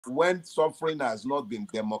when suffering has not been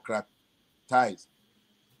democratized,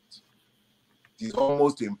 it is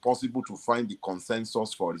almost impossible to find the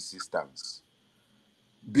consensus for resistance.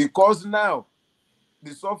 Because now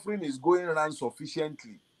the suffering is going around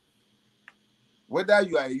sufficiently. Whether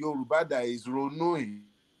you are a Yoruba that is Ronui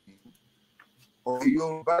or a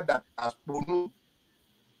Yoruba that has Ponu,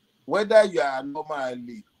 whether you are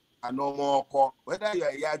normally a normal, whether you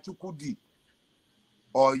are Yachukudi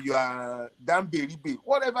or you are Damberibe,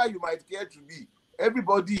 whatever you might care to be,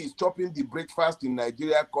 everybody is chopping the breakfast in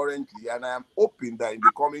Nigeria currently, and I am hoping that in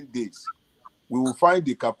the coming days, we will find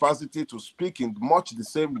the capacity to speak in much the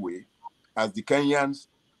same way as the Kenyans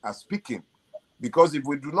are speaking. Because if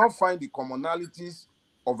we do not find the commonalities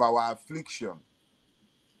of our affliction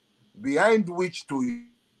behind which to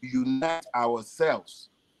unite ourselves,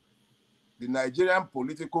 the Nigerian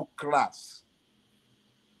political class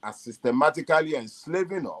are systematically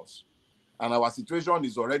enslaving us, and our situation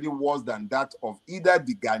is already worse than that of either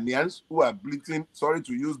the Ghanaians who are bleating, sorry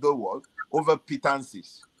to use the word, over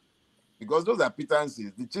pittances. Because those are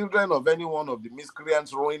pittances. The children of any one of the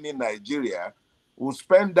miscreants ruining Nigeria will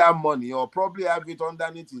spend that money or probably have it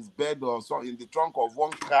underneath his bed or so in the trunk of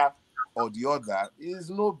one car or the other. It is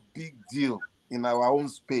no big deal in our own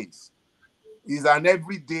space. It's an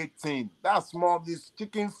everyday thing. That's more of this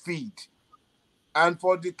chicken feed. And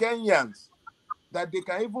for the Kenyans, that they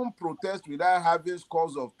can even protest without having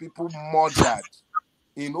scores of people murdered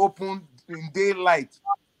in daylight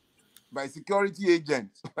by security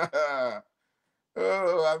agents.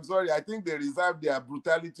 Oh, I'm sorry. I think they reserve their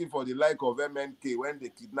brutality for the like of MNK when they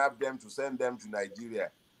kidnap them to send them to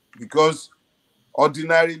Nigeria. Because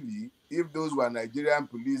ordinarily, if those were Nigerian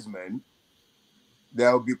policemen,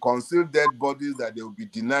 there will be concealed dead bodies that they will be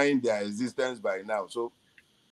denying their existence by now. So